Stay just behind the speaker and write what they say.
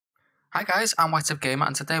Hi guys, I'm White Up Gamer,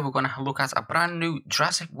 and today we're going to look at a brand new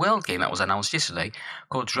Jurassic World game that was announced yesterday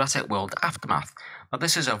called Jurassic World Aftermath. Now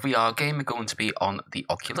this is a VR game going to be on the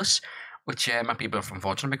Oculus, which might be a bit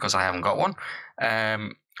unfortunate because I haven't got one.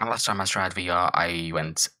 And last time I tried VR, I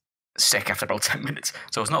went sick after about 10 minutes,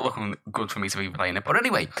 so it's not looking good for me to be playing it. But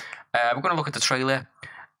anyway, we're going to look at the trailer,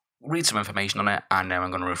 read some information on it, and then I'm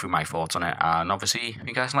going to run through my thoughts on it. And obviously,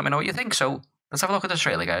 you guys can let me know what you think. So let's have a look at the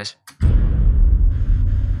trailer, guys.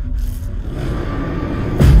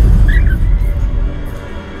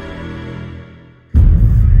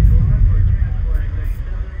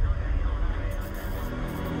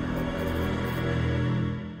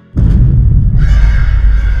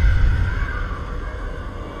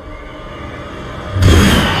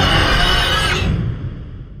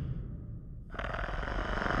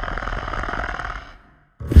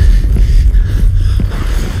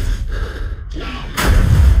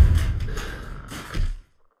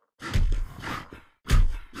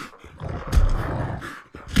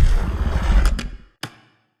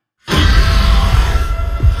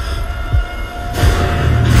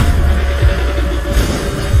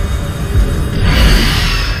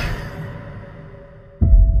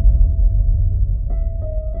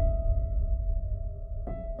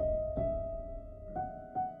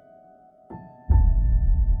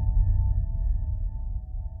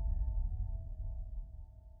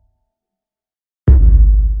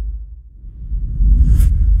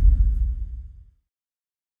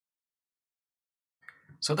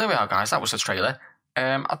 So there we are, guys. That was the trailer.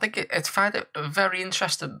 I think it's find it very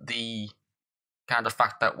interesting, the kind of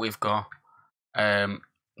fact that we've got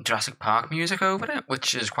Jurassic Park music over it,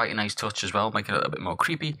 which is quite a nice touch as well, making it a little bit more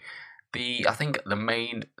creepy. I think the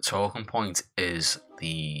main talking point is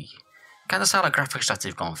the kind of style of graphics that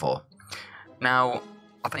they've gone for. Now,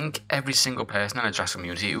 I think every single person in the Jurassic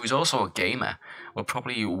community who is also a gamer will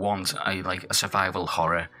probably want a survival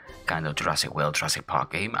horror kind of Jurassic World, Jurassic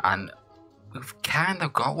Park game, and we've kind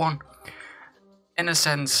of got one. In a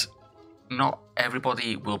sense, not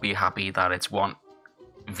everybody will be happy that it's one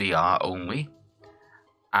VR only,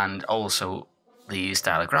 and also the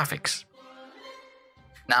style of graphics.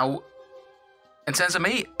 Now, in terms of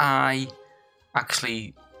me, I'm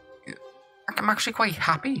actually quite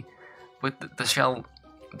happy with the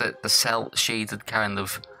cell shaded kind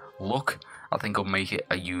of look. I think it'll make it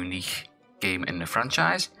a unique game in the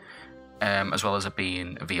franchise. As well as it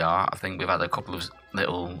being VR, I think we've had a couple of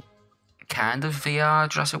little kind of VR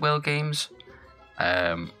Jurassic World games.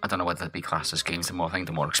 I don't know whether they'd be classed as games, I think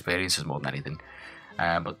they're more experiences more than anything.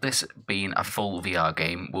 But this being a full VR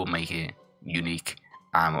game will make it unique.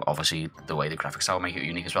 Obviously, the way the graphics are will make it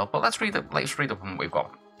unique as well. But let's read up on what we've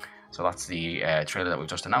got. So that's the trailer that we've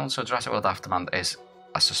just announced. So Jurassic World Aftermath is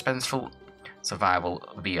a suspenseful survival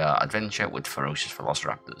VR adventure with ferocious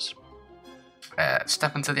velociraptors.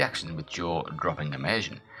 Step into the action with jaw-dropping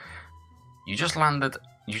immersion. You just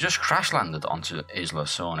crash landed onto Isla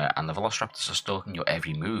Sorna, and the velociraptors are stalking your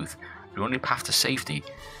every move. Your only path to safety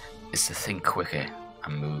is to think quicker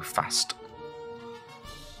and move fast.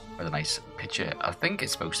 With a nice picture, I think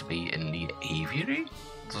it's supposed to be in the aviary.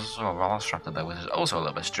 There's also a velociraptor there, which is also a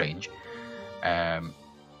little bit strange.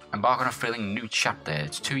 Embark on a thrilling new chapter.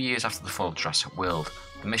 It's 2 years after the fall of Jurassic World.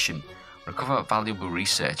 The mission: recover valuable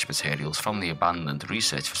research materials from the abandoned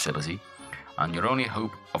research facility, and your only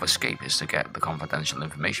hope of escape is to get the confidential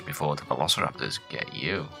information before the velociraptors get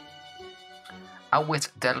you.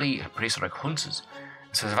 Outwit deadly prehistoric hunters.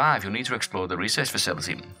 To survive, you'll need to explore the research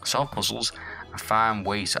facility, solve puzzles, and find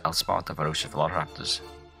ways to outsmart the ferocious velociraptors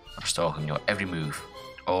that are stalking your every move,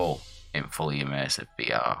 all in fully immersive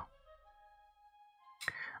VR.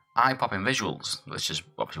 Eye-popping visuals, which is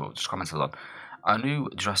obviously what we just commented on. A new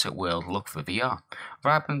Jurassic World look for VR.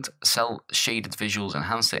 Vibrant, cel-shaded visuals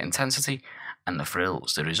enhance the intensity and the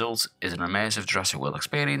thrills. The result is an immersive Jurassic World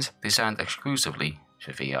experience designed exclusively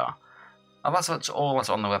for VR. And that's all that's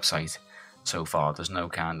on the website so far. There's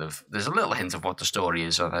a little hint of what the story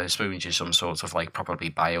is. So I suppose you're some sort of probably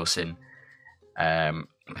biosyn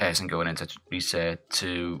person going into research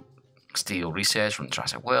to steal research from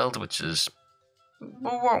Jurassic World, which is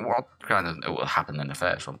what kind of will happen in the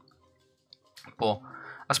first one. But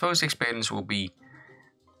I suppose the experience will be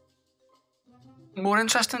more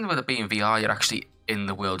interesting with it being VR. You're actually in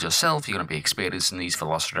the world yourself. You're going to be experiencing these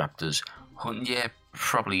velociraptors hunting you,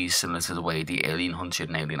 probably similar to the way the alien hunts you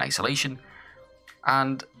in Alien Isolation.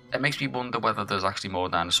 And it makes me wonder whether there's actually more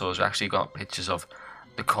dinosaurs. We actually got pictures of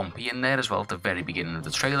the compy in there as well at the very beginning of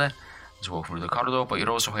the trailer. Just walk through the corridor, but you'd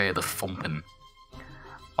also hear the thumping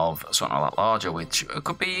of something a lot larger, which it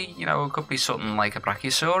could be, it could be something like a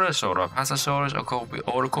Brachiosaurus or a Apatosaurus,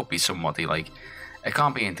 or it could be somebody like It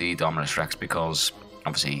can't be Indominus Rex because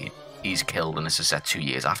obviously he's killed and this is set 2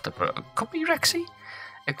 years after, but it could be Rexy.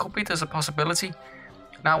 It could be, there's a possibility.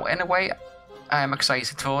 Now, in a way, I am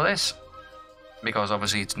excited for this because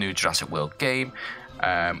obviously it's a new Jurassic World game.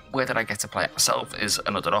 Whether I get to play it myself is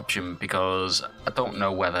another option because I don't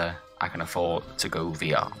know whether I can afford to go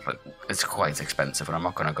VR. But it's quite expensive and I'm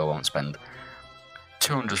not going to go out and spend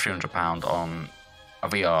 £200–300 on a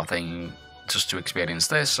VR thing just to experience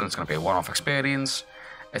this, and it's going to be a one-off experience.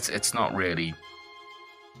 It's not really,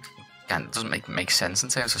 it doesn't make sense in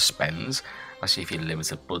terms of spends, especially if you're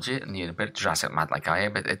limited budget and you're a bit Jurassic mad like I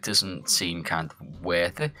am, but it doesn't seem kind of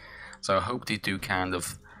worth it. So I hope they do kind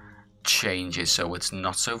of change it so it's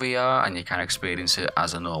not so VR and you can experience it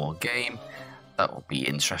as a normal game. That will be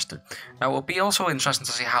interesting. Now, it will be also interesting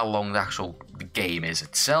to see how long the game is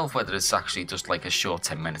itself, whether it's actually just like a short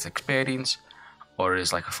 10-minute experience or it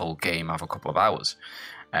is like a full game of a couple of hours.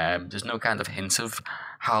 There's no kind of hint of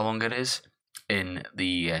how long it is in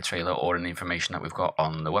the trailer or in the information that we've got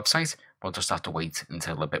on the website. We'll just have to wait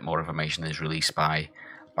until a bit more information is released by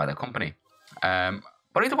the company.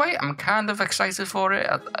 But either way, I'm kind of excited for it.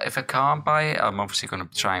 If I can't buy it, I'm obviously going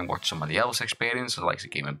to try and watch somebody else experience, like a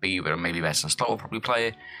Game & B, where maybe Best and Slow will probably play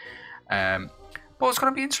it. But it's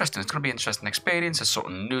going to be interesting. It's going to be an interesting experience. It's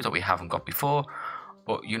something new that we haven't got before.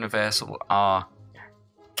 But Universal are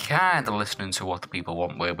kind of listening to what the people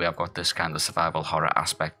want, where we have got this kind of survival horror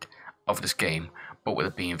aspect of this game, but with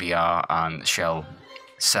it being VR and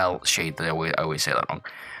cell shaded. I always say that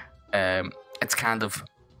wrong. It's kind of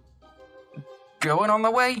going on the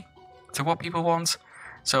way to what people want.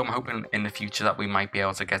 So I'm hoping in the future that we might be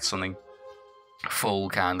able to get something full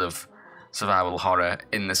kind of survival horror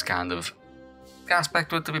in this kind of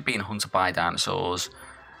aspect, with it being hunted by dinosaurs,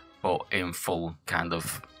 but in full kind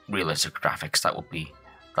of realistic graphics. That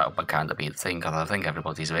would kind of be the thing, because I think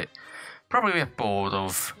everybody's probably a bit bored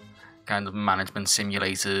of kind of management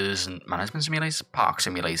simulators, park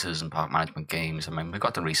simulators and park management games. I mean, we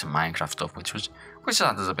got the recent Minecraft stuff, which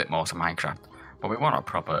adds a bit more to Minecraft. But we want a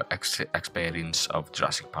proper experience of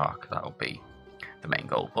Jurassic Park. That'll be the main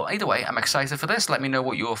goal. But either way, I'm excited for this. Let me know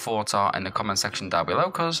what your thoughts are in the comment section down below,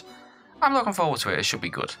 because I'm looking forward to it. It should be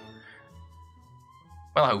good.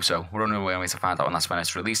 Well, I hope so. We're on our way to find out when that's when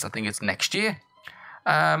it's released. I think it's next year.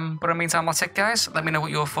 But in the meantime, that's it, guys. Let me know what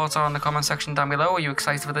your thoughts are in the comment section down below. Are you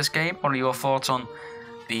excited for this game? What are your thoughts on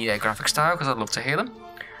the graphic style? Because I'd love to hear them.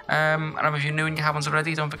 And if you're new and you haven't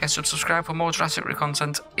already, don't forget to subscribe for more Jurassic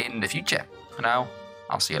content in the future. For now,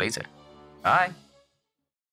 I'll see you later. Bye.